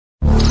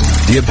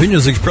The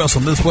opinions expressed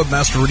on this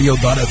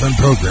WebmasterRadio.fm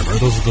program are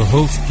those of the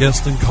host,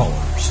 guests, and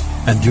callers,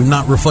 and do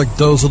not reflect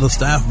those of the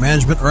staff,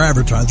 management, or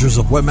advertisers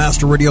of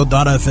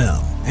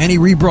WebmasterRadio.fm. Any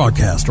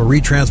rebroadcast or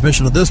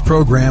retransmission of this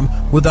program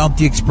without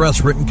the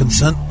express written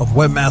consent of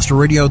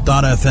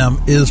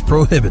WebmasterRadio.fm is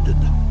prohibited.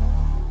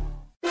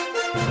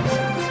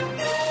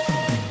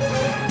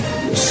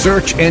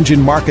 Search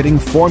engine marketing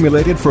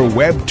formulated for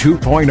Web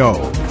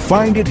 2.0.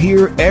 Find it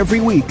here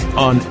every week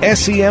on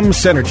SEM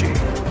Synergy.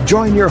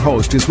 Join your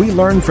host as we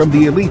learn from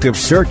the elite of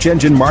search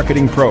engine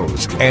marketing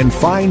pros and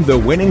find the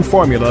winning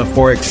formula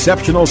for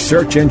exceptional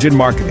search engine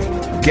marketing.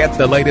 Get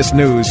the latest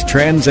news,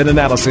 trends, and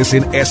analysis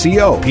in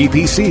SEO,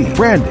 PPC,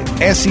 branding,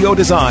 SEO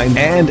design,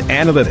 and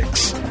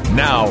analytics.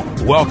 Now,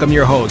 welcome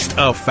your host,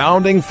 a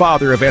founding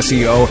father of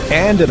SEO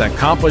and an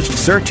accomplished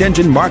search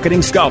engine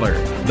marketing scholar,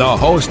 the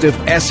host of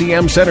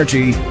SEM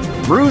Synergy,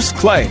 Bruce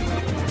Clay.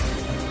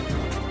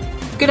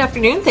 Good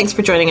afternoon. Thanks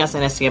for joining us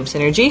on SEM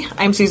Synergy.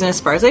 I'm Susan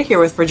Esparza here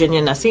with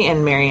Virginia Nussey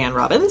and Maryann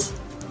Robbins.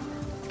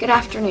 Good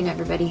afternoon,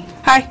 everybody.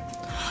 Hi.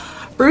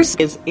 Bruce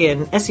is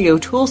in SEO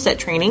toolset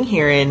training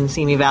here in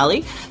Simi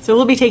Valley, so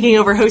we'll be taking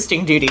over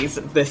hosting duties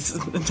this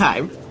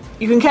time.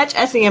 You can catch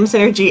SEM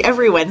Synergy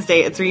every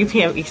Wednesday at 3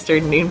 p.m.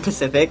 Eastern, noon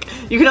Pacific.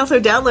 You can also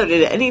download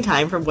it at any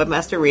time from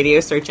Webmaster Radio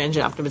Search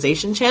Engine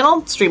Optimization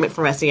channel, stream it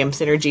from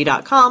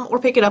semsynergy.com, or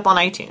pick it up on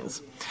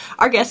iTunes.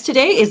 Our guest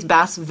today is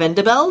Bas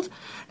Vendebeld,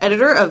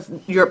 editor of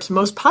Europe's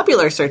most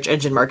popular search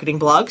engine marketing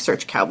blog,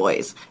 Search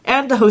Cowboys,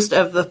 and the host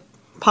of the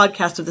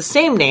podcast of the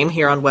same name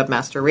here on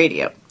Webmaster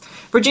Radio.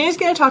 Virginia's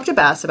going to talk to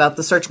Bas about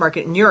the search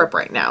market in Europe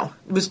right now.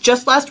 It was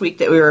just last week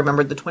that we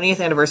remembered the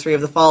 20th anniversary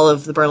of the fall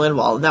of the Berlin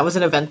Wall, and that was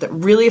an event that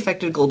really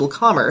affected global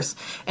commerce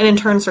and in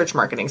turn search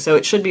marketing, so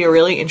it should be a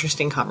really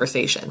interesting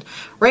conversation.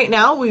 Right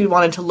now, we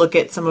wanted to look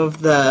at some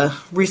of the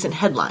recent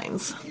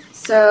headlines.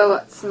 So,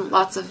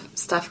 lots of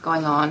stuff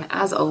going on,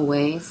 as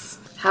always.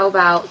 How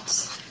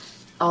about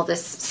all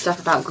this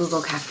stuff about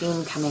Google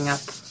Caffeine coming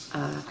up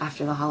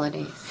after the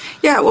holidays?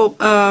 Yeah, well,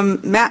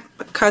 Matt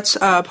Cutts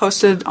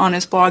posted on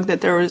his blog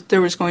that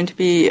there was going to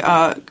be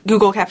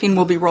Google Caffeine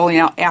will be rolling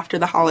out after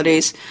the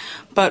holidays,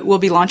 but will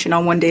be launching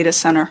on one data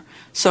center.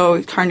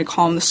 So trying to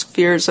calm the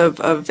fears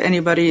of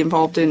anybody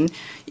involved in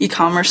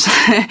e-commerce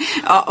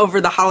over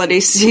the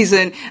holiday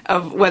season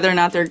of whether or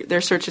not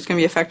their search is going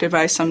to be affected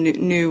by some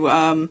new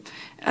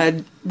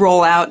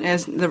rollout,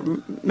 as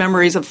the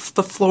memories of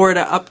the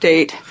Florida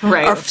update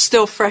are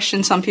still fresh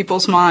in some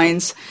people's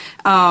minds.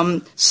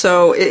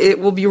 So it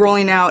will be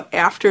rolling out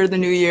after the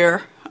new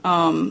year,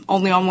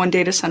 only on one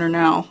data center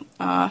now.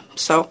 And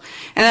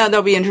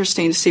that'll be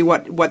interesting to see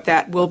what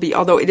that will be,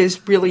 although it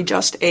is really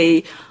just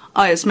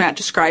as Matt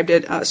described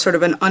it, sort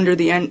of an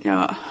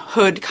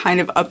under-the-hood kind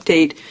of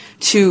update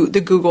to the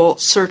Google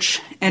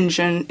search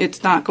engine.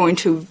 It's not going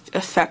to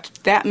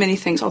affect that many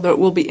things, although it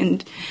will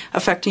be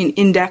affecting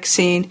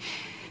indexing.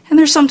 And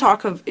there's some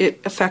talk of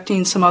it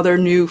affecting some other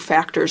new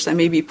factors that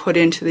may be put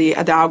into the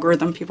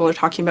algorithm. People are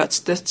talking about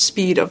the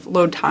speed of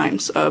load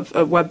times of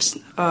web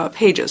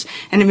pages.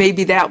 And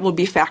maybe that will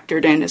be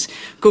factored in as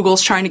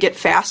Google's trying to get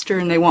faster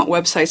and they want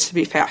websites to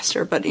be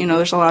faster. But,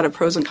 there's a lot of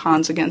pros and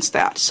cons against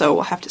that. So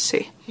we'll have to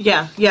see.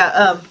 Yeah.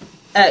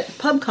 At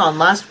PubCon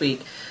last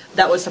week,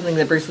 that was something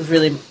that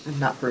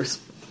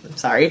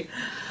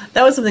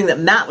That was something that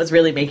Matt was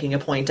really making a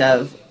point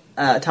of.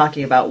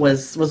 Talking about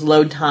was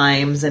load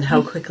times and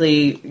how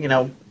quickly,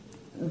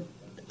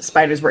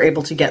 spiders were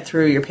able to get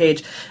through your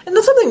page. And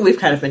that's something we've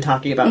kind of been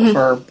talking about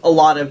for a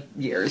lot of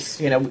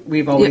years.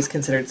 We've always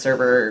considered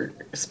server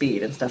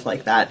speed and stuff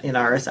like that in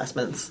our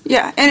assessments.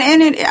 Yeah,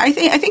 I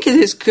think it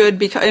is good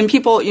because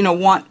people,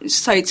 want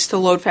sites to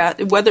load fast.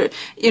 Whether or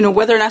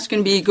not it's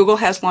going to be, Google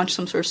has launched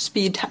some sort of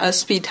speed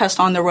test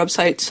on their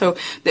website so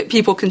that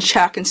people can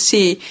check and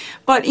see.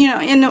 But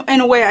in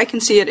a way, I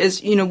can see it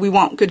as we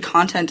want good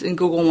content, and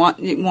Google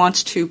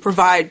wants to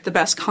provide the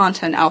best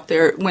content out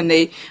there when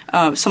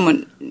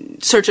someone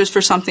searches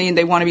for something and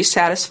they want to be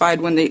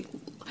satisfied when they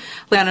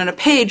land on a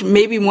page.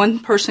 Maybe one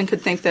person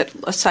could think that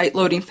a site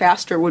loading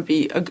faster would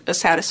be a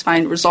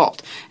satisfying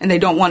result, and they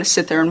don't want to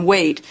sit there and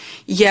wait.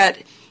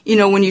 Yet,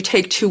 when you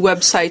take two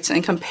websites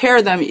and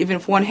compare them, even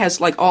if one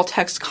has like all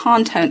text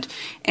content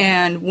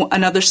and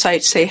another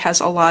site, say,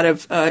 has a lot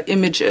of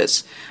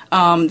images,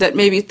 that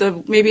maybe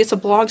it's a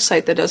blog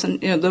site that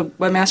doesn't, the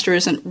webmaster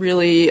isn't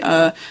really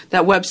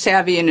that web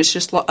savvy and it's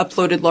just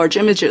uploaded large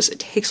images. It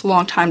takes a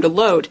long time to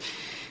load.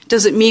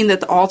 Does it mean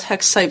that the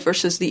all-text site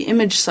versus the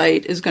image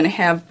site is going to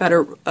have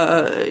better,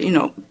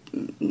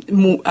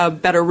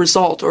 better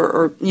result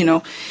or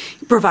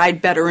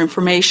provide better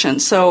information?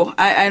 So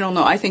I don't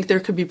know. I think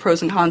there could be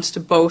pros and cons to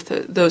both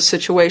those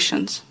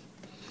situations.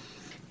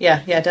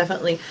 Yeah,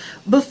 definitely.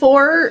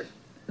 Before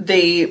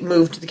they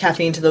moved the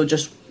caffeine to the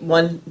just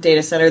one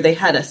data center, they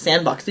had a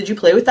sandbox. Did you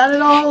play with that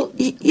at all?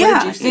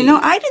 Yeah,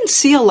 I didn't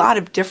see a lot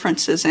of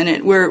differences in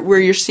it where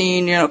you're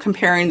seeing,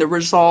 comparing the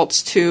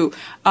results to,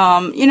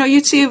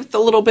 you'd see a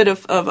little bit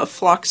of a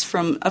flux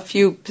from a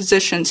few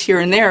positions here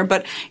and there.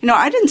 But,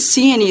 I didn't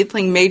see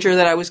anything major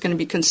that I was going to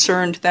be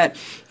concerned that,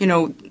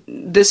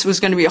 this was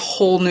going to be a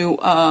whole new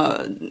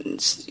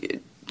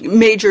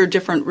major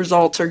different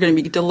results are going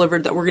to be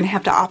delivered that we're going to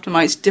have to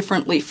optimize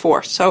differently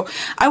for. So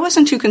I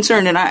wasn't too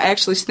concerned, and I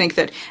actually think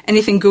that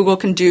anything Google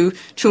can do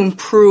to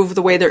improve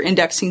the way they're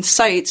indexing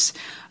sites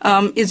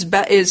is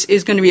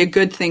going to be a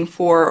good thing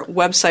for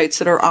websites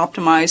that are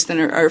optimized and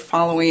are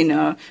following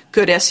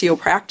good SEO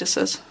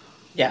practices.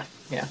 Yeah,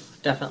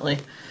 definitely.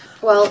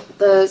 Well,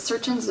 the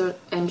search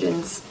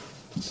engine's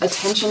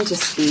attention to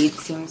speed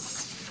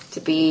seems to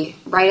be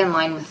right in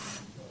line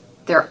with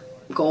their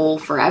goal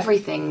for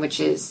everything, which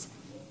is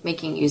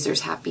making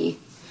users happy.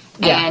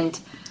 Yeah.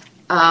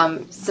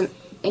 And some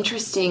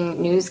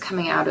interesting news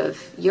coming out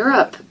of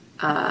Europe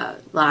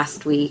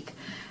last week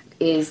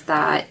is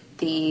that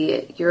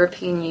the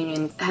European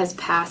Union has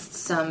passed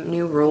some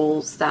new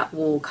rules that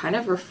will kind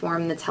of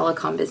reform the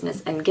telecom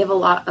business and give a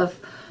lot of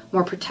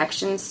more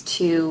protections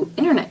to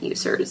internet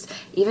users,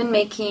 even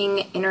making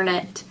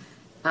internet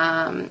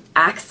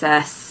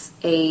access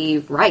a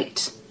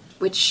right,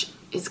 which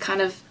is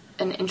kind of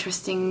an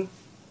interesting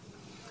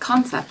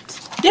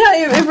concept.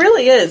 Yeah, it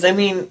really is. I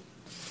mean,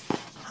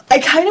 I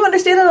kind of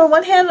understand it on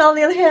one hand, on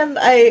the other hand,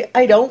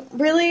 I don't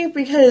really,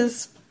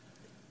 because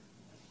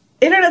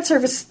internet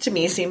service to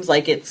me seems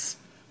like it's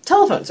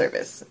telephone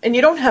service. And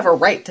you don't have a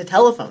right to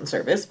telephone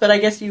service, but I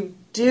guess you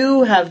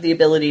do have the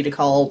ability to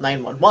call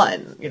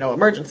 911,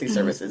 emergency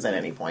services at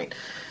any point.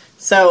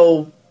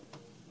 So,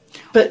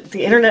 but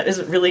the internet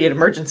isn't really an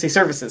emergency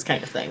services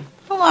kind of thing.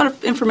 A lot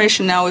of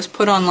information now is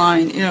put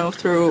online,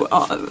 through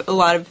a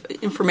lot of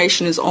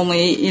information is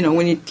only,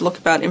 when you look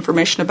about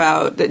information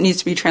about that needs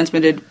to be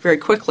transmitted very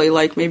quickly,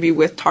 like maybe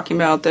with talking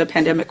about the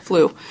pandemic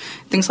flu,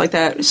 things like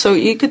that. So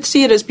you could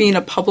see it as being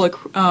a public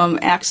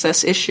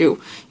access issue.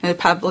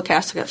 Public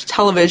access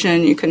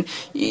television, you can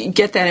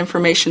get that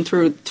information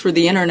through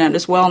the internet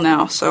as well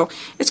now. So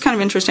it's kind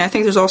of interesting. I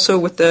think there's also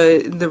with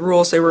the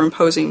rules they were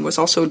imposing was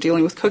also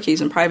dealing with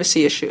cookies and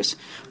privacy issues,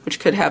 which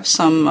could have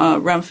some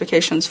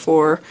ramifications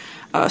for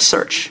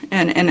search,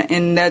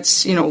 and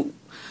that's a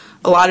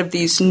lot of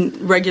these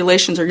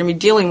regulations are going to be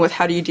dealing with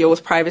how do you deal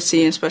with privacy,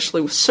 and especially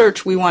with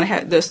search. We want to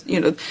have this,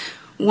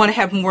 want to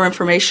have more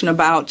information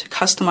about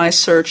customized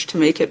search to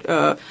make it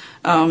to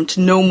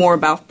know more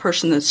about the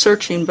person that's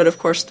searching. But of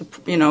course, a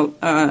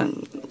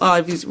lot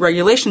of these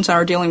regulations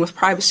are dealing with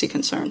privacy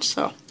concerns.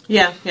 So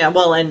yeah.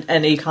 Well,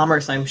 and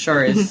e-commerce, I'm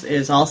sure,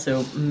 is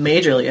also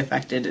majorly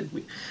affected.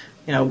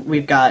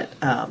 We've got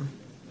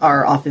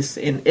our office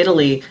in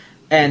Italy.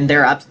 And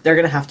they're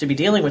going to have to be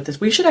dealing with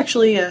this. We should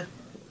actually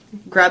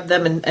grab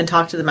them and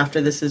talk to them after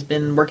this has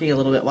been working a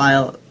little bit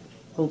while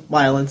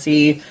and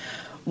see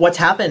what's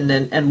happened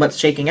and what's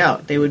shaking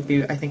out. They would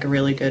be, I think, a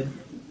really good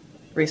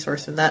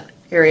resource in that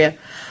area.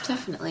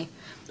 Definitely.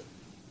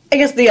 I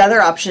guess the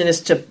other option is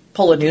to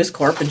pull a News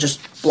Corp and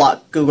just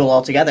block Google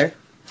altogether.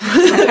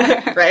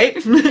 Right?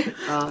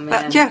 Oh,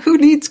 man. Yeah, who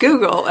needs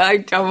Google? I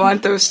don't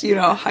want those,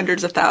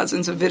 hundreds of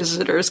thousands of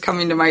visitors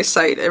coming to my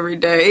site every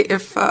day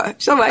if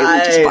somebody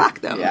would just block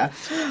them. Yeah.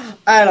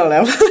 I don't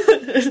know.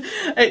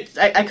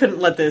 I couldn't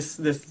let this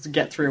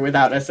get through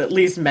without us at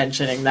least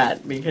mentioning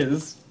that,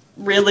 because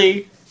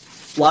really,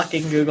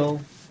 blocking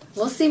Google.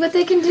 We'll see what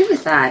they can do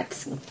with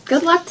that.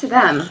 Good luck to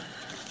them.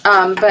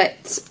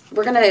 But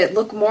we're going to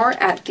look more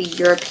at the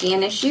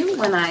European issue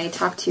when I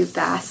talk to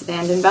Bas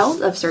Vanden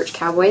Beld of Search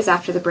Cowboys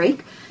after the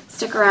break.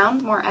 Stick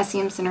around, more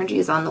SEM Synergy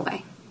is on the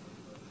way.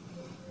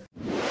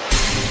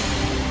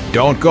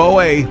 Don't go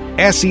away.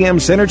 SEM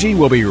Synergy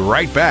will be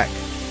right back.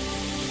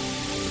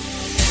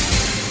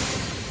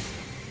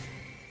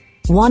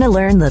 Want to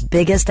learn the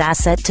biggest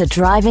asset to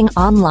driving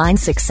online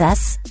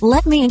success?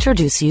 Let me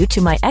introduce you to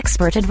my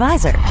expert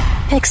advisor,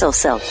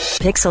 PixelSilk.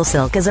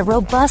 PixelSilk is a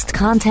robust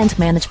content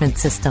management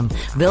system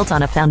built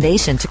on a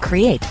foundation to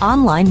create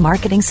online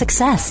marketing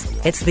success.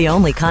 It's the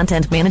only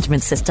content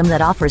management system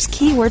that offers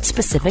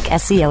keyword-specific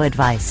SEO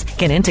advice,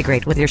 can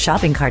integrate with your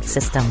shopping cart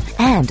system,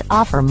 and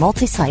offer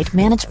multi-site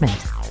management.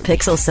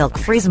 PixelSilk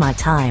frees my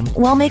time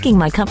while making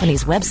my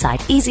company's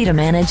website easy to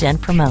manage and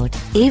promote.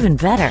 Even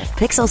better,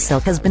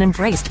 PixelSilk has been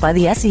embraced by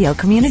the SEO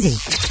community.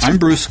 I'm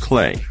Bruce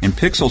Clay, and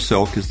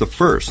PixelSilk is the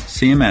first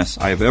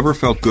CMS I have ever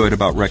felt good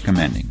about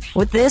recommending.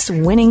 With this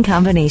winning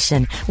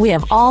combination, we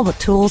have all the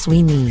tools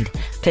we need.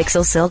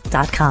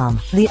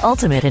 PixelSilk.com, the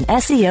ultimate in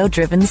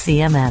SEO-driven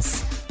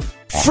CMS.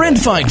 Friend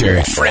Finder,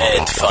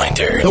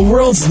 the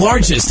world's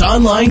largest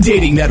online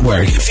dating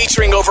network,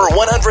 featuring over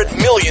 100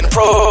 million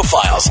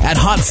profiles at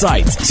hot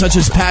sites such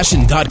as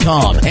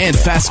Passion.com and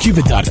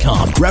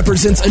FastCupid.com,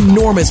 represents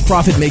enormous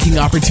profit-making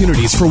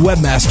opportunities for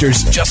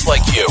webmasters just like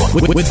you.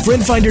 With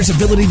Friend Finder's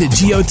ability to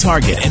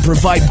geo-target and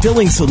provide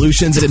billing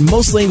solutions in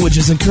most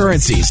languages and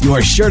currencies, you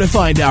are sure to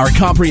find our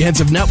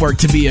comprehensive network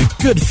to be a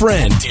good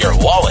friend to your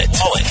wallet.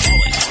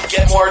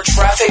 Get more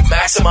traffic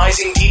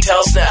maximizing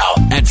details now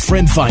at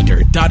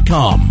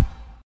friendfinder.com.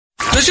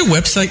 Does your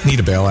website need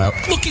a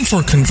bailout? Looking for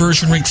a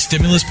conversion rate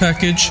stimulus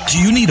package? Do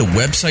you need a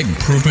website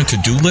improvement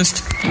to-do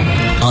list?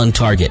 On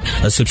Target,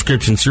 a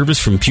subscription service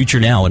from Future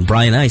Now and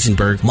Brian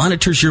Eisenberg,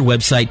 monitors your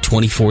website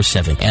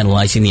 24/7,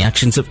 analyzing the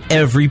actions of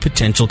every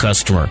potential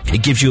customer.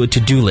 It gives you a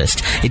to-do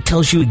list. It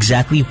tells you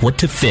exactly what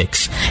to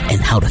fix and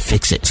how to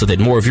fix it so that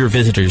more of your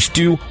visitors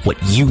do what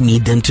you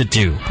need them to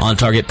do. On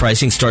Target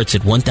pricing starts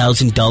at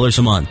 $1,000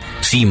 a month.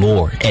 See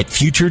more at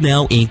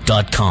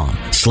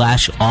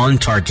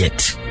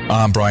futurenowinc.com/OnTarget.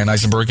 I'm Brian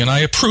Eisenberg, and I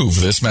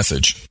approve this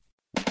message.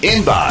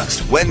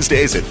 Inboxed,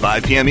 Wednesdays at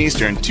 5 p.m.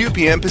 Eastern, 2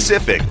 p.m.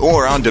 Pacific,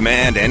 or on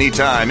demand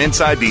anytime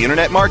inside the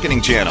Internet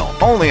Marketing Channel,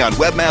 only on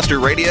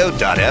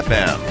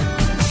webmasterradio.fm.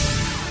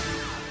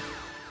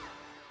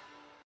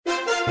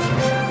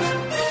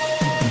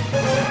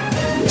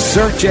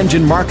 Search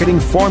engine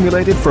marketing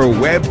formulated for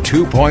Web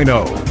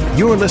 2.0.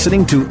 You're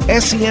listening to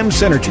SEM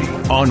Synergy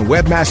on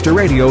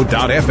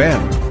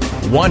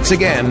webmasterradio.fm. Once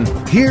again,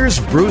 here's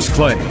Bruce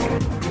Clay.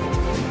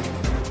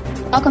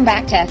 Welcome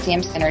back to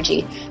SEM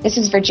Synergy. This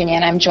is Virginia,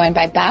 and I'm joined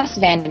by Bas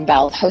van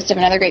Beld, host of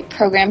another great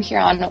program here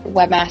on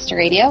Webmaster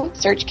Radio,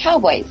 Search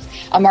Cowboys,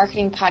 a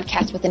marketing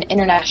podcast with an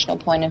international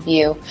point of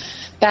view.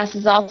 Bas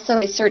is also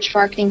a search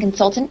marketing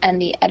consultant and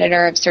the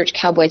editor of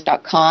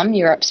SearchCowboys.com,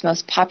 Europe's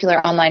most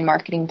popular online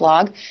marketing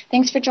blog.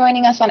 Thanks for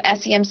joining us on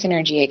SEM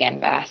Synergy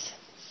again, Bas.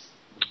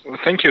 Well,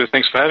 thank you.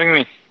 Thanks for having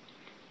me.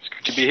 It's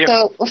good to be here.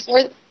 So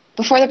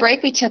before the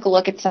break, we took a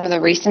look at some of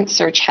the recent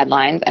search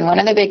headlines, and one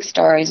of the big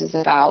stories is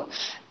about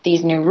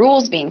these new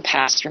rules being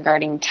passed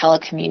regarding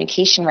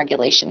telecommunication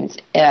regulations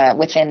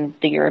within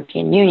the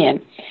European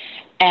Union.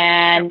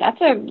 And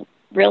that's a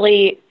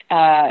really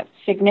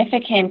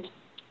significant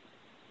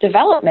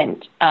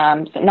development.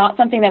 Not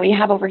something that we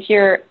have over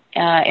here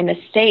in the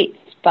States,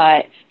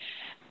 but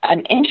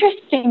an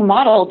interesting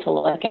model to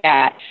look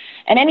at.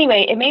 And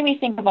anyway, it made me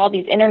think of all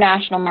these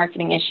international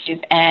marketing issues,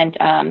 and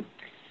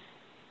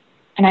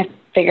I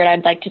figured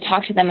I'd like to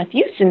talk to them with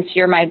you since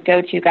you're my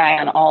go-to guy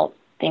on all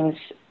things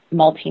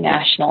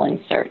multinational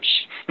in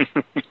search.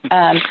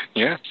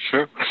 Yeah,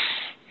 sure.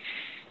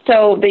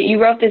 So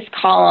you wrote this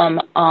column,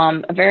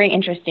 a very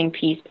interesting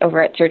piece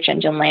over at Search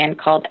Engine Land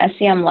called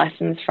SEM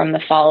Lessons from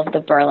the Fall of the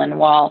Berlin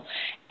Wall.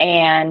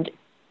 And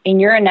in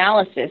your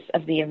analysis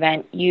of the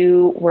event,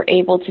 you were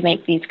able to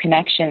make these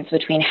connections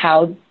between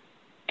how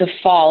the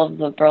fall of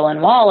the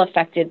Berlin Wall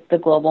affected the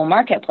global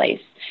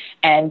marketplace.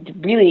 And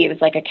really, it was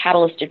like a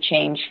catalyst of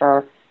change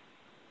of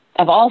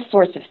all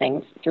sorts of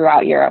things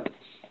throughout Europe.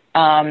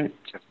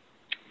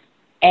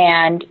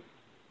 And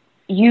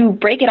you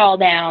break it all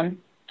down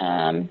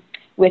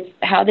with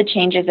how the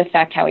changes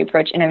affect how we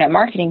approach internet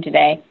marketing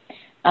today.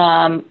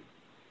 Do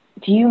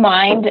you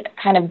mind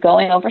kind of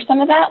going over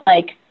some of that?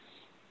 Like,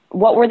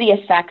 what were the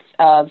effects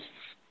of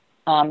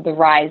the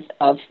rise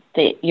of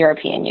the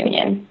European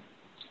Union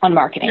on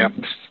marketing?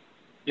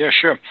 Yeah,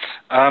 sure.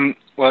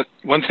 Well,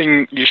 one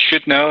thing you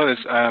should know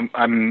is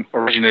I'm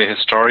originally a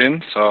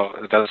historian, so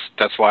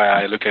that's why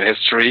I look at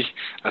history.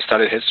 I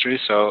studied history,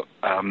 so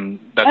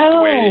that's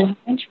the way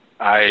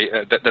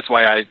that's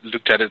why I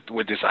looked at it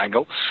with this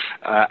angle.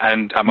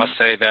 And I must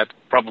say that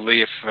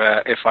probably if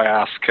I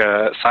ask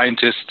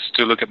scientists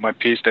to look at my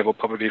piece, they will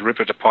probably rip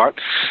it apart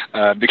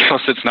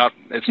because it's not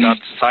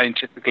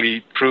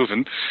scientifically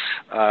proven.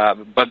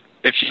 But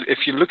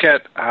if you look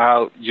at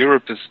how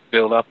Europe is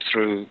built up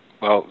through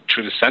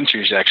the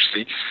centuries,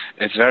 actually,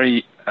 it's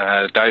very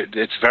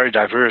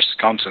diverse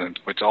continent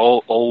with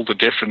all the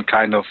different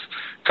kind of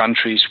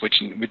countries,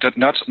 which we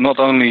not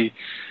only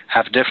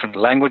have different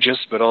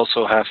languages, but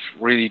also have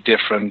really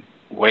different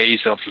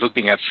ways of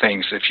looking at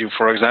things. If you,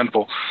 for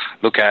example,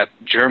 look at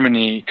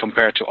Germany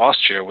compared to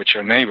Austria, which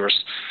are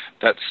neighbors,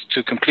 that's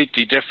two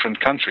completely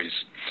different countries.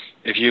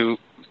 If you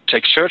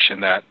take search in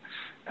that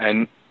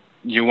and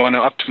you want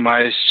to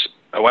optimize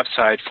a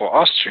website for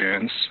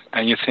Austrians,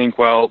 and you think,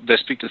 well, they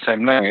speak the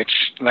same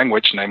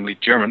language, namely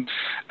German,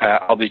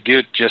 I'll be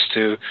good just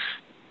to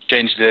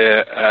change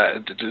the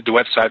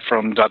website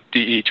from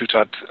 .de to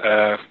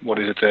 .au,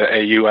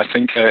 I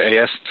think,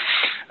 AS,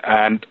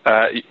 and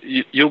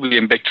you'll be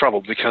in big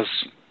trouble because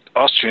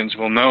Austrians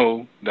will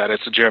know that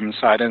it's a German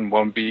site and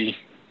won't be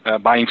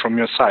buying from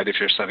your site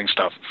if you're selling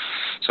stuff.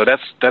 So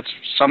that's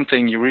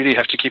something you really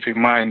have to keep in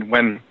mind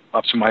when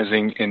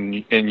optimizing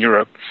in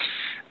Europe.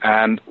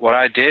 And what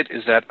I did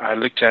is that I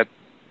looked at,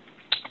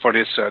 for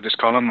this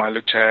column, I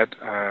looked at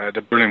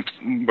the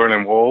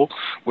Berlin Wall,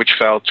 which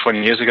fell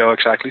 20 years ago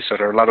exactly. So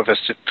there are a lot of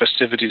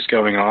festivities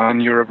going on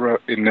in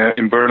Europe,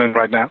 in Berlin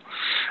right now,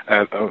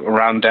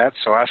 around that.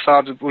 So I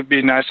thought it would be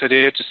a nice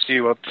idea to see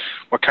what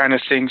kind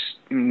of things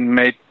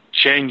made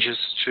changes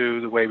to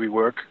the way we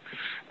work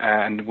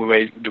and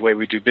the way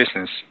we do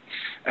business.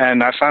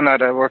 And I found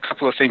out there were a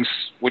couple of things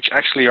which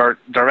actually are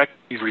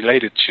directly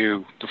related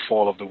to the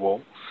fall of the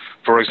wall.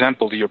 For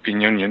example, the European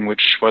Union,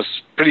 which was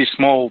pretty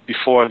small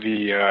before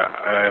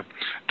the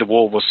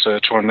wall was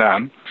torn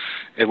down.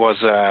 It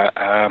was,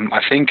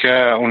 I think,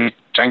 only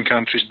 10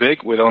 countries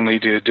big, with only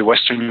the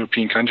Western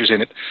European countries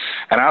in it.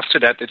 And after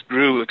that, it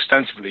grew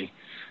extensively,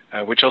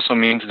 which also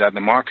means that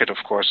the market, of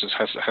course,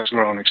 has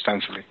grown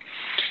extensively.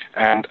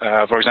 And,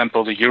 for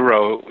example, the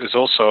euro is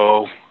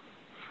also,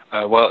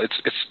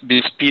 it's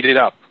been speeded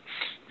up,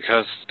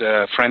 because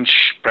the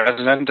French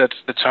president at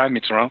the time,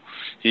 Mitterrand,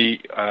 he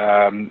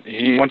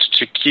wanted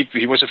to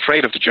he was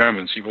afraid of the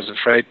Germans. He was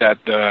afraid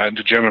that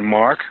the German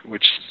mark,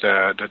 which is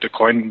the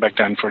coin back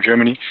then for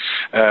Germany,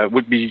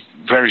 would be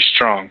very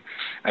strong.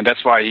 And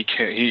that's why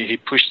he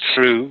pushed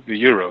through the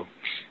euro.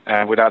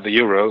 Without the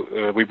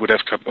euro, we would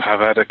have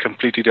had a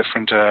completely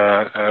different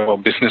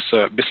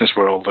business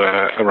world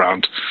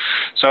around.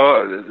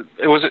 So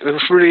it was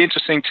really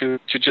interesting to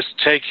just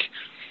take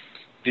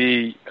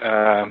the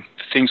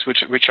things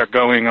which are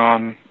going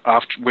on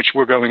which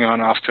were going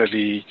on after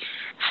the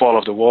fall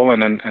of the wall,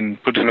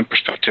 and put it in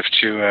perspective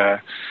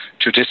to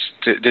this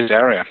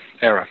era,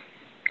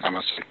 I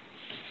must say.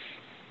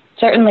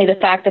 Certainly, the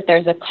fact that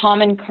there's a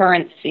common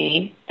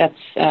currency that's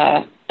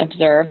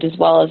observed, as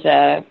well as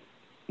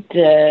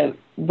the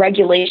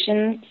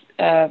regulations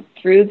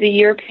through the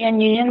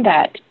European Union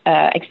that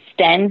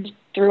extend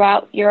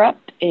throughout Europe,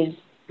 is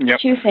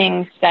two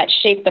things that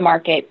shape the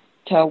market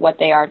to what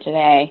they are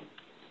today.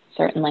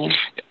 Certainly.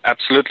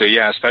 Absolutely,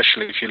 yeah,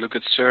 especially if you look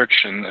at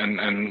search,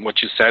 and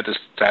what you said is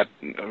that,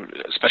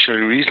 especially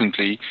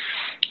recently,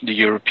 the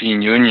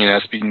European Union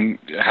has been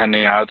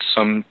handing out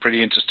some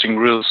pretty interesting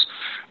rules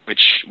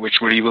which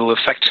really will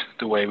affect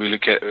the way we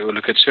look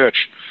at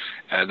search.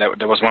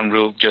 There was one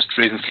rule just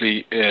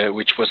recently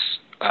which was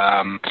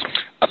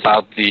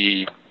about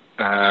the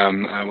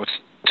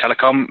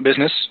telecom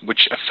business,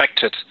 which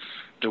affected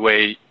the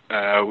way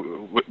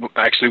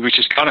which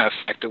is going to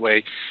affect the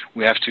way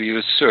we have to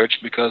use search,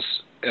 because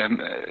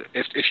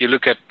if you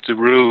look at the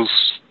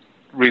rules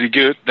really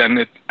good, then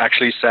it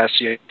actually says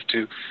you have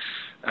to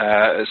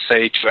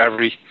say to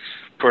every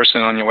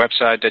person on your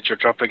website that you're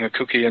dropping a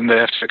cookie, and they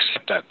have to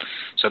accept that.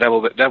 So that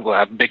will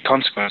have big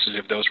consequences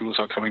if those rules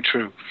are coming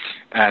true.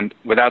 And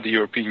without the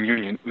European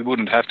Union, we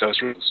wouldn't have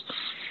those rules.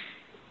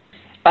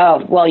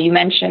 Oh, well, you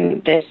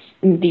mentioned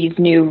these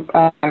new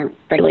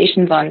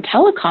regulations on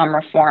telecom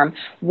reform.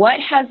 What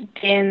has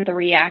been the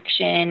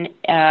reaction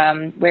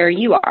where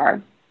you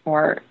are,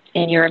 or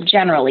in Europe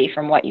generally,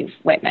 from what you've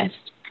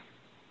witnessed?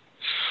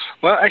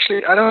 Well,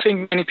 actually, I don't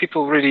think many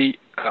people really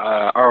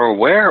are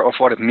aware of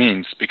what it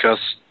means, because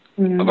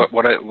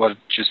what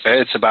you said,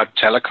 it's about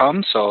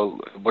telecom. So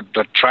what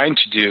they're trying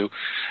to do,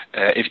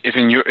 if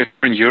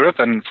in Europe,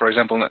 and for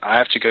example, I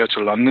have to go to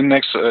London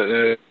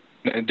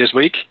this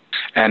week,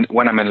 and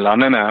when I'm in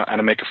London and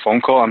I make a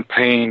phone call, I'm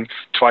paying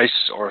 2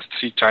 or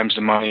 3 times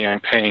the money I'm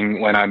paying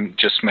when I'm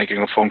just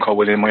making a phone call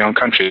within my own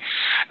country.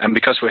 And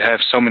because we have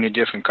so many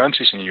different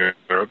countries in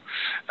Europe,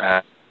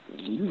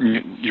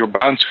 you're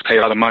bound to pay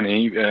a lot of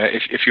money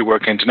if you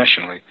work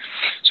internationally.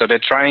 So they're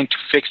trying to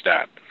fix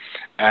that.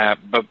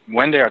 But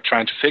when they are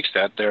trying to fix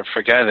that, they're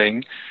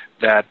forgetting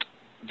that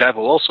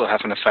will also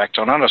have an effect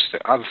on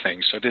other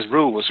things. So this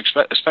rule was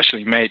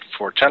especially made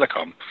for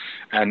telecom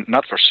and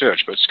not for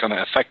search, but it's going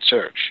to affect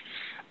search.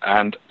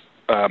 And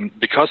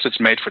because it's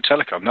made for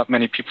telecom, not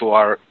many people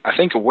are, I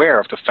think, aware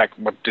of the fact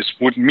what this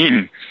would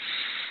mean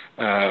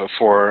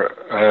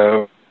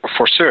for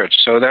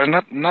search. So there's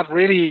not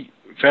really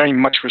very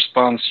much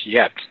response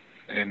yet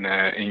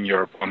in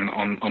Europe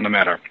on the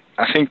matter.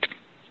 I think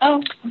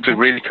if it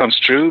really comes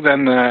true,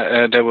 then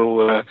there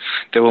will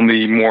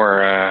be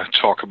more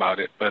talk about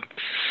it. But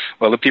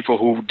the people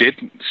who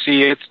did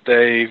see it,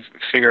 they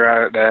figure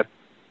out that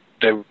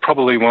they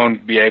probably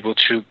won't be able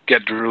to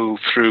get the rule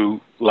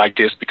through like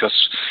this,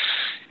 because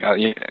as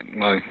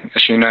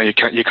you know,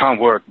 you can't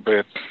work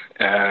with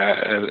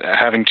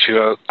having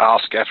to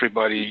ask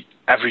everybody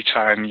every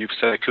time you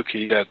set a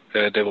cookie that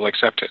they will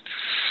accept it.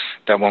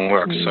 That won't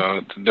work.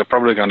 So they're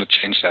probably going to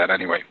change that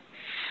anyway.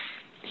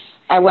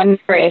 I wonder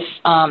if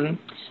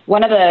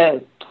one of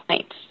the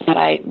points that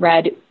I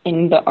read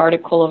in the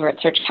article over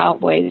at Search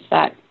Cowboys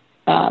that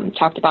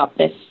talked about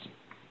this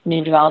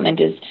new development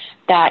is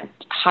that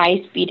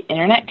high-speed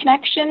internet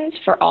connections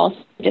for all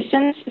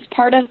citizens is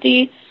part of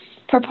the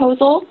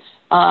proposal.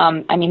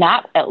 I mean,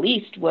 that at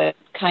least would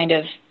kind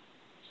of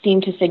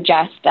seem to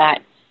suggest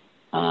that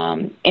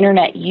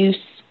internet use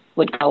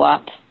would go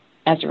up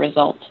as a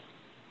result.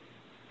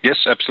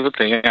 Yes,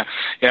 absolutely.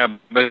 Yeah,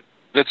 but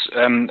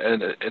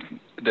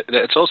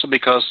it's also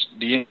because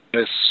the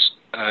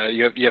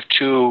you have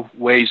 2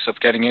 ways of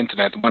getting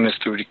internet. One is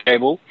through the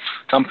cable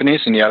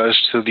companies, and the other is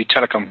through the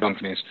telecom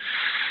companies.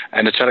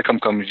 And the telecom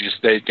companies,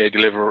 they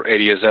deliver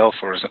ADSL,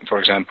 for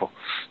example.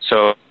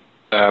 So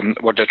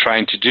what they're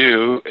trying to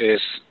do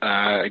is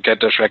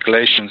get those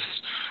regulations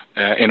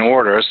in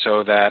order,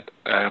 so that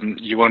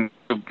you won't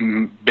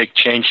do big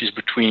changes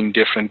between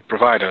different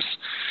providers.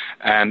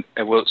 And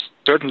it will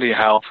certainly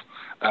help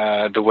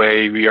the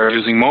way we are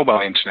using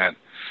mobile internet,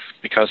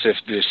 because if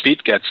the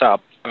speed gets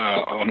up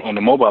on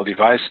the mobile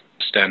device,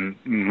 then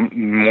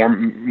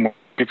more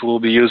people will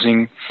be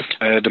using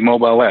the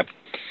mobile web,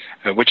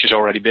 which is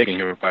already big in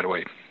Europe, by the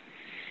way.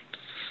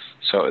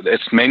 So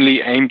it's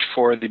mainly aimed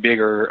for the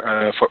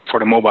bigger, for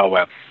the mobile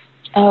web.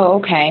 Oh,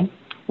 okay.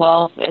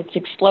 Well, it's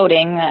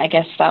exploding. I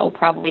guess that will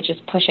probably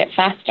just push it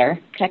faster.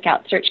 Check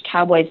out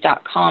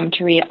searchcowboys.com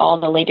to read all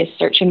the latest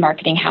search and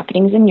marketing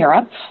happenings in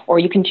Europe, or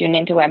you can tune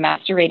into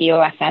Webmaster Radio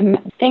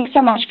FM. Thanks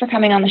so much for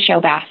coming on the show,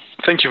 Bass.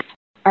 Thank you.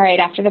 All right,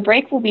 after the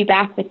break, we'll be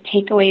back with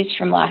takeaways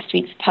from last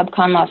week's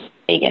PubCon Las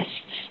Vegas.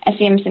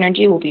 SEM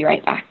Synergy will be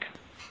right back.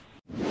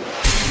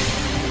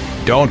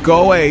 Don't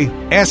go away.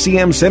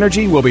 SEM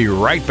Synergy will be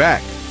right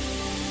back.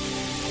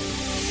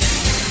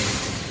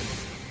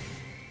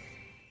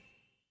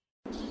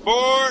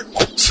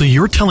 So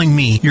you're telling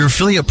me your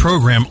affiliate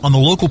program on the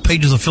Local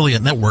Pages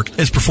Affiliate Network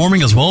is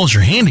performing as well as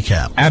your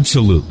handicap?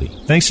 Absolutely.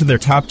 Thanks to their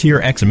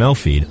top-tier XML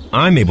feed,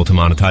 I'm able to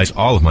monetize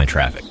all of my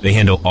traffic. They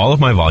handle all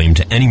of my volume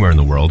to anywhere in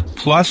the world.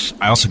 Plus,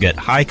 I also get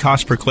high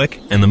cost per click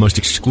and the most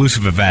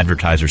exclusive of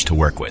advertisers to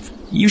work with.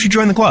 You should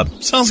join the club.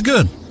 Sounds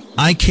good.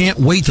 I can't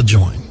wait to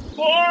join.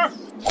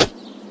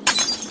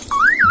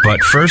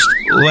 But first,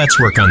 let's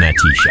work on that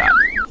tee shot.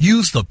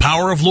 Use the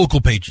power of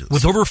Local Pages.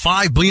 With over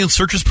 5 billion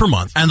searches per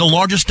month and the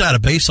largest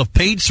database of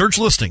paid search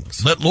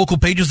listings, let Local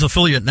Pages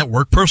Affiliate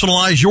Network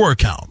personalize your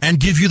account and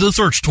give you the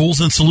search tools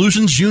and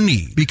solutions you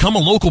need. Become a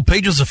Local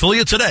Pages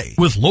affiliate today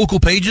with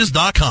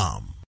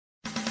localpages.com.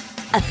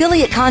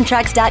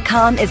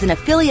 AffiliateContracts.com is an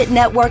affiliate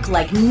network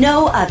like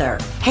no other.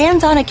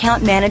 Hands-on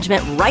account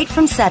management right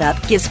from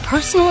setup gives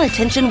personal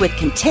attention with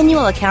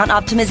continual account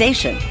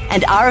optimization.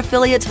 And our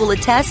affiliates will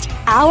attest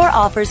our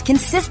offers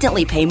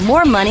consistently pay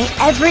more money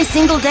every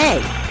single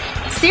day.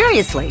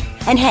 Seriously.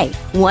 And hey,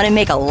 want to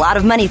make a lot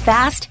of money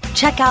fast?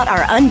 Check out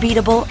our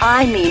unbeatable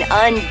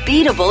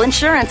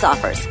insurance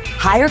offers.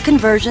 Higher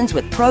conversions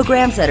with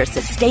programs that are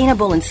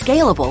sustainable and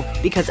scalable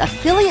because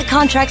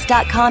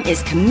AffiliateContracts.com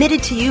is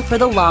committed to you for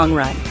the long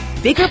run.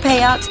 Bigger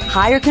payouts,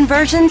 higher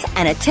conversions,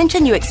 and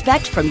attention you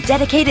expect from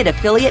dedicated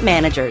affiliate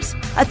managers.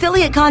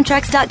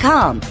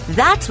 AffiliateContracts.com.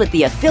 That's what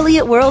the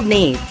affiliate world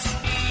needs.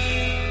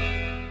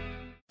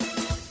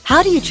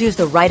 How do you choose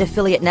the right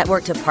affiliate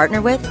network to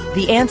partner with?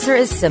 The answer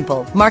is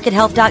simple.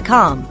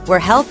 MarketHealth.com, where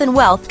health and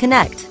wealth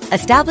connect.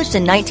 Established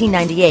in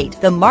 1998,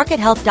 the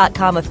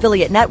MarketHealth.com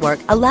affiliate network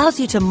allows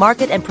you to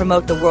market and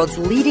promote the world's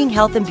leading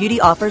health and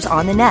beauty offers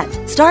on the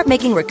net. Start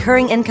making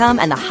recurring income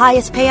and the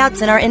highest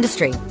payouts in our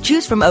industry.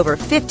 Choose from over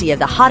 50 of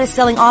the hottest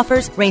selling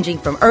offers ranging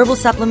from herbal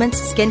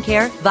supplements,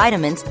 skincare,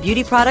 vitamins,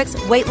 beauty products,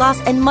 weight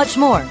loss, and much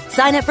more.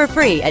 Sign up for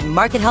free at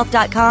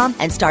MarketHealth.com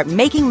and start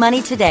making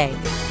money today.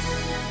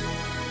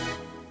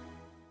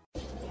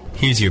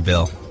 Here's your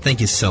bill. Thank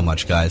you so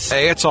much, guys.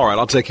 Hey, it's all right.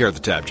 I'll take care of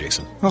the tab,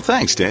 Jason. Well,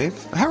 thanks,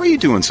 Dave. How are you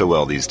doing so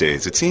well these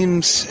days? It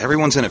seems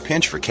everyone's in a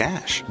pinch for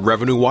cash.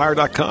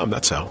 RevenueWire.com,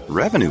 that's how.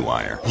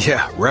 RevenueWire?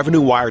 Yeah,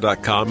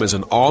 RevenueWire.com is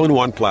an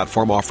all-in-one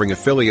platform offering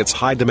affiliates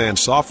high-demand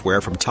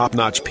software from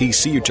top-notch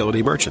PC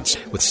utility merchants.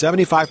 With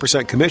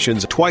 75%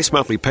 commissions, twice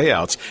monthly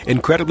payouts,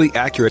 incredibly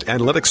accurate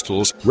analytics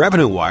tools,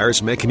 RevenueWire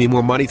is making me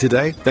more money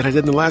today than I did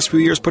in the last few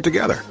years put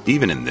together.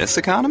 Even in this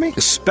economy?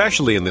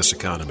 Especially in this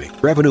economy.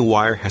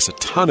 RevenueWire has a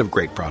ton of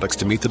great products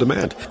to meet the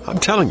demand. I'm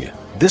telling you,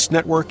 this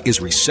network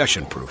is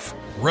recession-proof.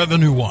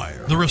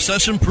 RevenueWire, the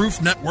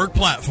recession-proof network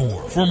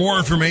platform. For more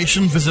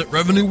information, visit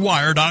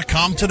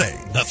RevenueWire.com today.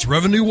 That's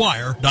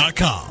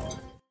RevenueWire.com.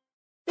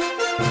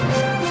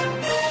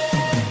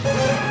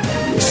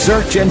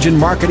 Search engine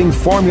marketing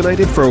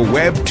formulated for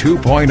Web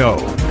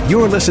 2.0.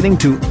 You're listening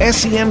to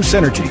SEM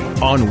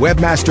Synergy on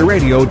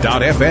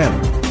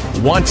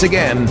WebmasterRadio.fm. Once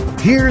again,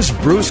 here's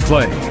Bruce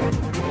Clay.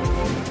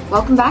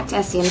 Welcome back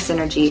to SEM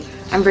Synergy.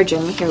 I'm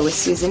Virginia here with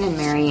Susan and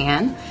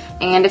Maryann.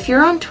 And if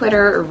you're on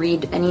Twitter or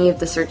read any of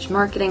the search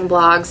marketing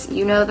blogs,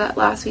 you know that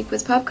last week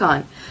was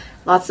PubCon.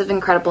 Lots of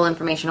incredible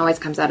information always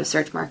comes out of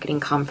search marketing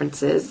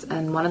conferences.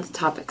 And one of the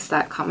topics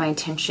that caught my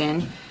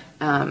attention,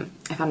 I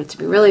found it to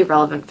be really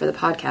relevant for the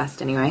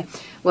podcast anyway,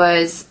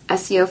 was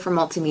SEO for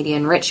multimedia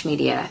and rich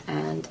media.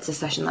 And it's a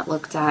session that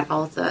looked at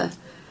all of the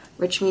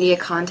rich media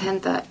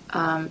content that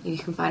you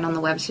can find on the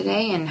web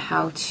today and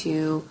how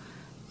to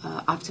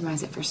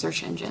optimize it for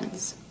search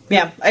engines.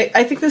 Yeah,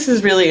 I think this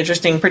is really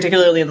interesting,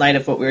 particularly in light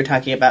of what we were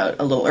talking about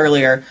a little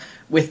earlier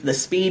with the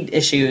speed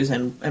issues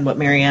and what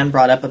Maryann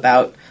brought up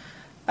about,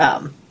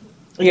 how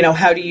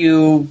do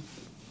you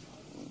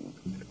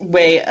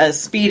weigh a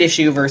speed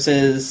issue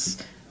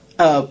versus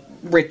a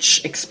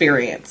rich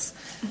experience?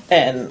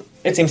 And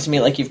it seems to me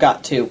like you've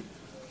got to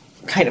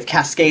kind of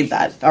cascade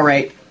that. All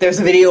right, there's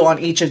a video on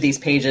each of these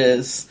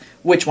pages.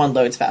 Which one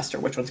loads faster?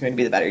 Which one's going to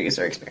be the better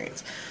user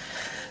experience?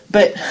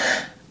 But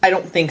I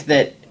don't think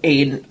that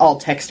an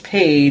all-text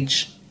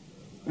page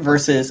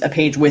versus a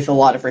page with a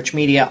lot of rich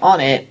media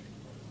on it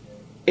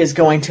is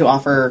going to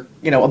offer,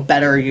 a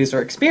better user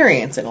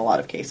experience in a lot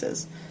of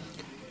cases.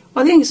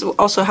 Well, I think it's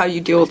also how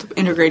you deal with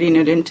integrating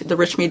it into the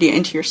rich media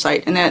into your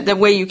site, and that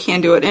way you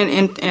can do it.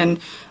 And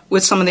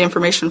with some of the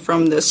information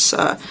from this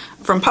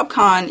from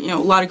PubCon, a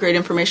lot of great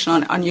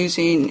information on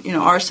using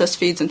RSS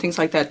feeds and things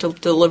like that to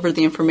deliver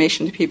the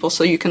information to people.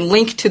 So you can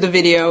link to the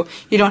video.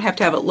 You don't have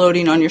to have it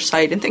loading on your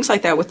site and things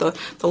like that with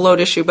the load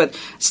issue. But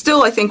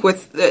still, I think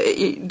with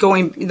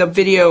the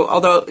video,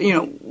 although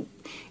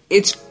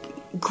it's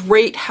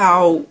great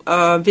how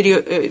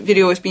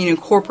video is being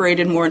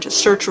incorporated more into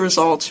search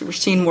results. We're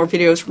seeing more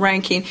videos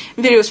ranking,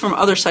 videos from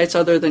other sites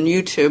other than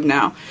YouTube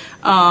now.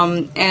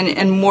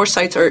 And more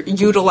sites are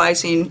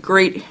utilizing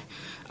great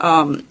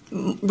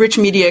rich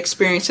media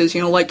experiences,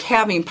 like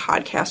having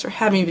podcasts or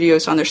having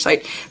videos on their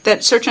site,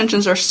 that search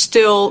engines are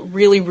still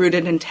really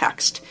rooted in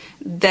text,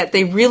 that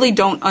they really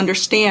don't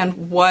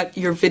understand what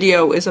your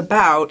video is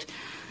about,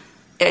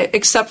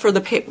 except for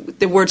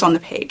the words on the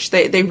page.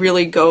 They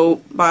really go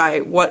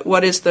by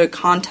what is the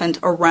content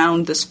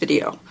around this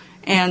video.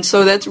 And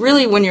so that's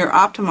really when you're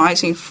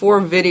optimizing for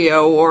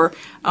video or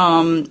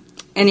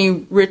any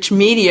rich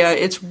media,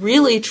 it's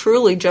really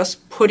truly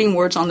just putting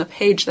words on the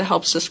page that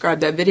helps describe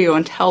that video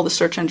and tell the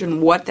search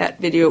engine what that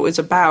video is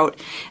about.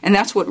 And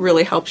that's what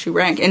really helps you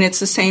rank. And it's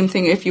the same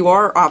thing if you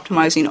are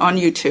optimizing on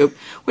YouTube,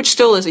 which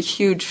still is a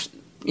huge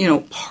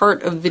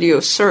part of video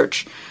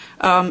search.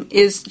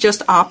 Is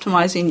just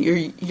optimizing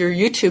your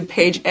YouTube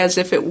page as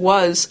if it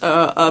was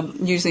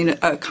using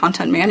a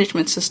content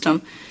management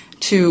system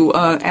to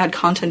add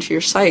content to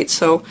your site.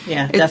 So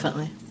yeah,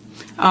 definitely.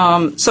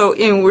 So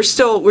we're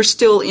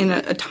still in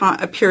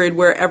a period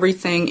where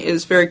everything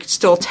is very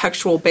still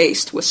textual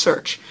based with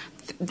search.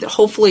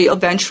 Hopefully,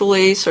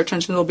 eventually, search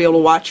engines will be able to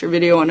watch your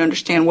video and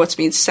understand what's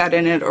being said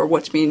in it or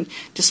what's being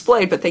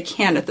displayed, but they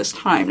can't at this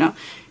time now.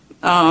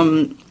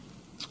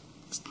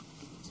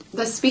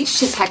 The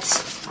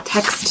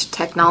speech-to-text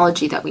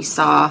technology that we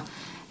saw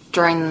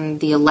during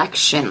the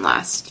election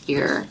last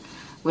year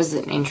was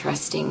an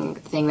interesting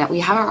thing that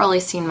we haven't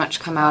really seen much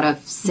come out of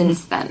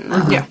since then.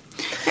 Yeah.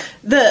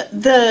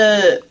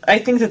 I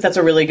think that's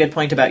a really good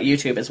point about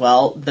YouTube as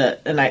well.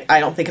 And I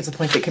don't think it's a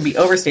point that can be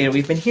overstated.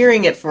 We've been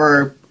hearing it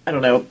for,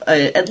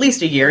 at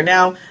least a year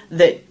now,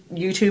 that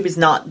YouTube is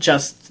not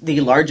just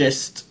the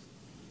largest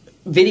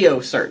video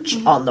search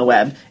on the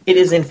web. It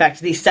is, in fact,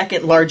 the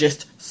second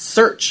largest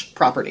search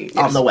property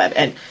on the web.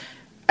 And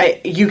I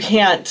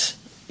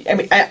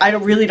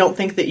really don't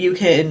think that you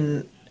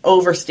can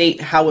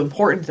overstate how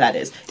important that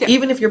is. Yeah.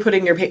 Even if you're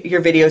putting your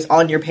videos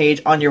on your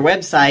page, on your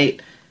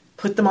website,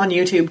 put them on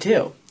YouTube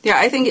too. Yeah,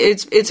 I think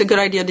it's a good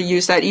idea to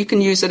use that. You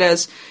can use it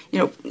as,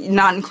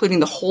 not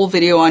including the whole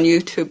video on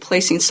YouTube,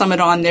 placing some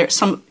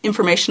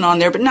information on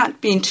there, but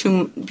not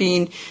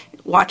being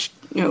watched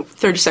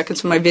 30 seconds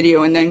of my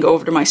video and then go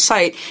over to my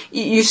site.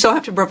 You still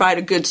have to provide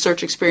a good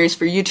search experience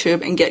for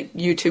YouTube and get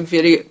YouTube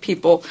video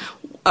people,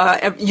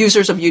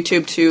 users of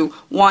YouTube, to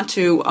want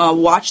to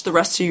watch the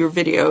rest of your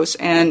videos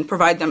and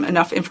provide them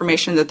enough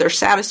information that they're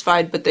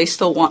satisfied, but they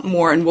still want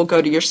more and will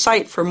go to your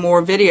site for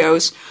more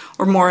videos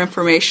or more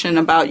information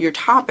about your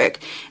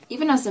topic.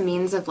 Even as a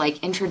means of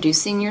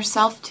introducing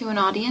yourself to an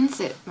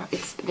audience,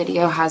 its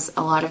video has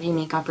a lot of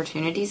unique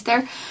opportunities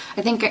there.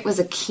 I think it was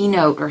a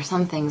keynote or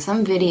something,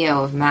 some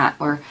video of Matt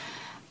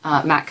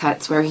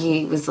Cutts, where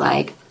he was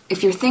like,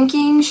 if you're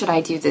thinking, should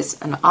I do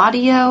this in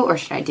audio or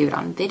should I do it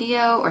on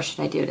video or should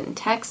I do it in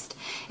text?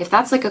 If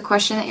that's a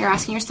question that you're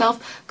asking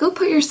yourself, go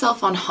put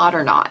yourself on Hot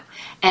or Not.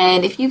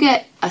 And if you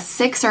get a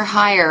 6 or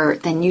higher,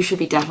 then you should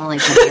be definitely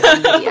putting it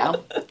on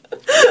video.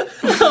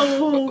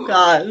 Oh,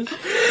 gosh.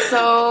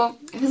 So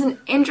it was an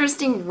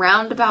interesting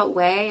roundabout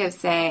way of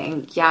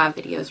saying, yeah,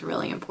 video is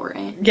really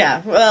important.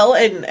 Yeah, well,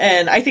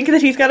 and I think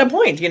that he's got a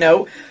point,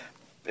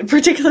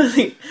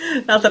 particularly,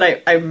 not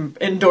that I'm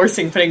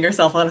endorsing putting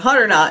yourself on Hot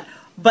or Not,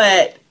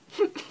 but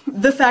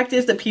the fact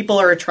is that people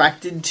are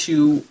attracted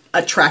to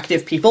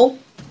attractive people,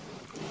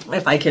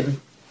 if I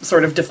can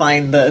sort of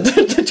define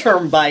the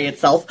term by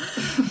itself.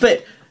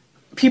 But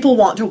people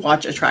want to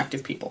watch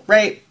attractive people,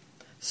 right?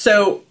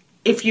 So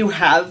if you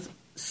have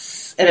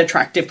an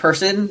attractive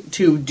person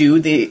to do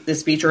the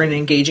speech or an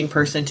engaging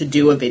person to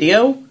do a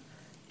video,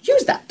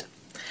 use that.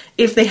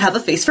 If they have a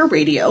face for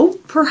radio,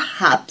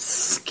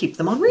 perhaps keep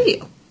them on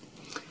radio.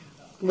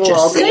 We'll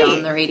all be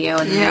on the radio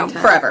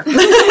forever.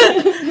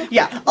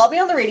 Yeah, I'll be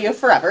on the radio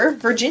forever.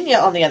 Virginia,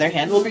 on the other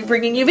hand, will be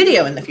bringing you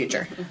video in the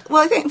future.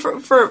 Well, I think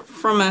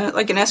from an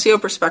SEO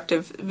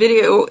perspective,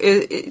 video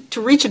is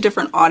to reach a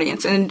different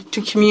audience and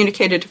to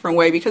communicate a different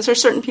way, because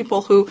there's certain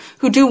people who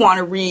do want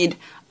to read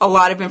a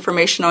lot of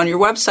information on your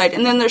website,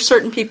 and then there's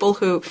certain people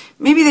who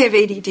maybe they have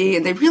ADD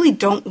and they really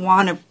don't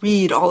want to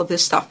read all of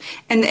this stuff,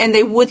 and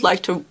they would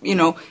like to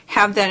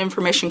have that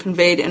information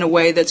conveyed in a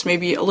way that's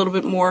maybe a little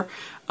bit more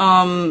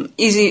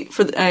easy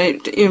for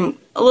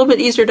a little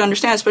bit easier to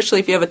understand, especially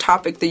if you have a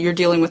topic that you're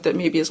dealing with that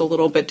maybe is a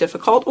little bit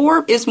difficult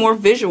or is more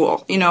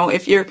visual.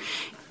 If you're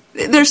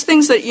there's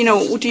things that,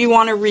 do you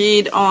want to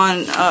read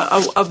on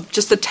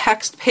just a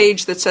text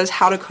page that says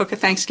how to cook a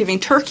Thanksgiving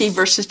turkey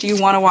versus do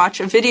you want to watch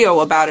a video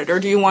about it, or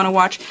do you want to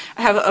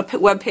have a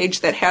web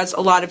page that has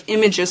a lot of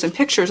images and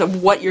pictures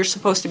of what you're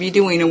supposed to be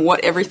doing and what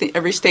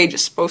every stage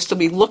is supposed to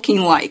be looking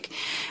like.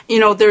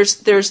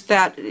 There's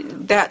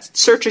that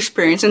search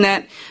experience, and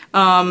that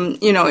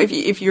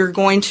if you're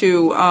going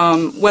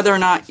to whether or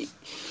not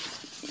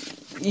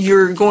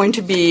you're going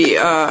to be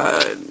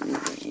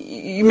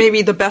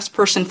maybe the best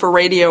person for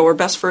radio or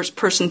best first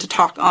person to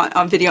talk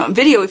on video. On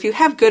video, if you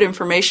have good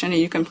information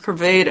and you can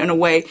convey it in a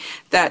way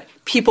that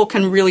people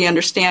can really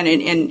understand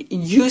and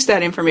use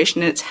that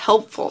information and it's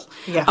helpful,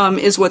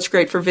 is what's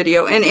great for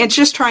video. And it's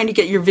just trying to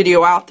get your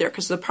video out there,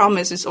 because the problem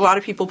is a lot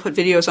of people put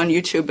videos on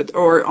YouTube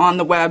or on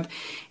the web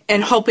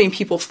and hoping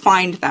people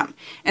find them.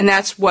 And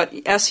that's what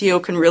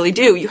SEO can really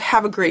do. You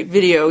have a great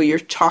video, you're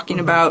talking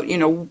about,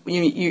 you're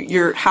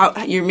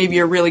maybe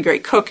a really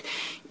great cook.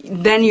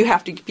 Then you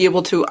have to be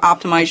able to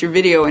optimize your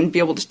video and be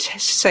able to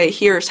say,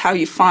 here's how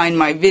you find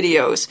my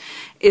videos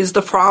is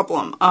the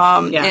problem.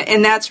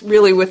 And that's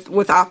really with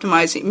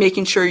optimizing,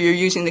 making sure you're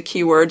using the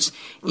keywords,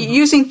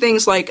 using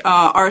things like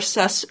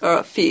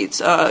RSS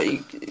feeds,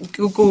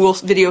 Google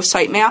video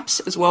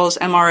sitemaps, as well as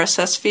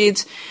MRSS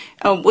feeds,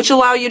 which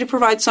allow you to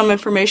provide some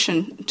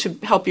information to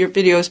help your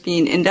videos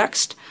being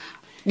indexed.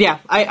 Yeah,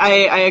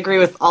 I agree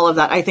with all of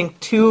that. I think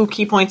 2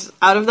 key points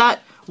out of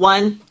that.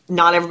 One,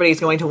 not everybody's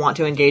going to want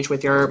to engage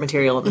with your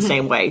material in the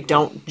same way.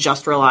 Don't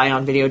just rely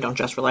on video. Don't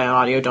just rely on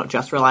audio. Don't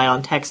just rely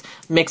on text.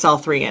 Mix all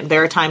 3 in.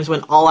 There are times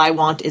when all I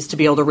want is to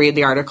be able to read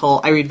the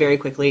article. I read very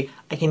quickly.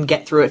 I can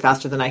get through it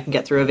faster than I can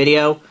get through a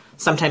video.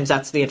 Sometimes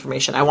that's the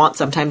information I want.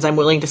 Sometimes I'm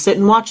willing to sit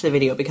and watch the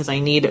video because I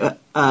need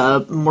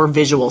a more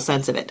visual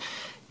sense of it.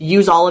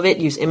 Use all of it.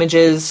 Use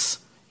images.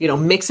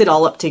 Mix it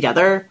all up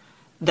together.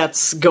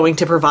 That's going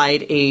to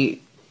provide a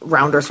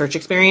rounder search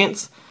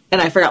experience.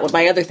 And I forgot what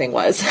my other thing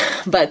was,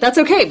 but that's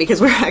okay because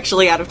we're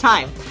actually out of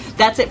time.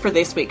 That's it for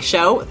this week's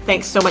show.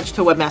 Thanks so much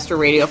to Webmaster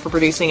Radio for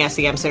producing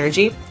SEM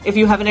Synergy. If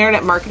you have an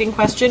internet marketing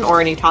question or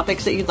any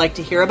topics that you'd like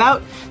to hear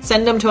about,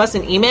 send them to us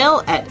in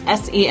email at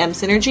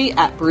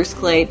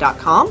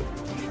semsynergy@bruceclay.com.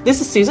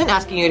 This is Susan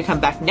asking you to come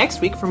back next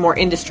week for more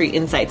industry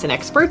insights and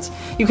experts.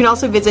 You can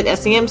also visit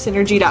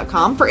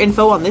semsynergy.com for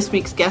info on this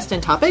week's guest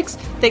and topics.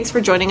 Thanks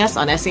for joining us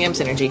on SEM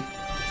Synergy.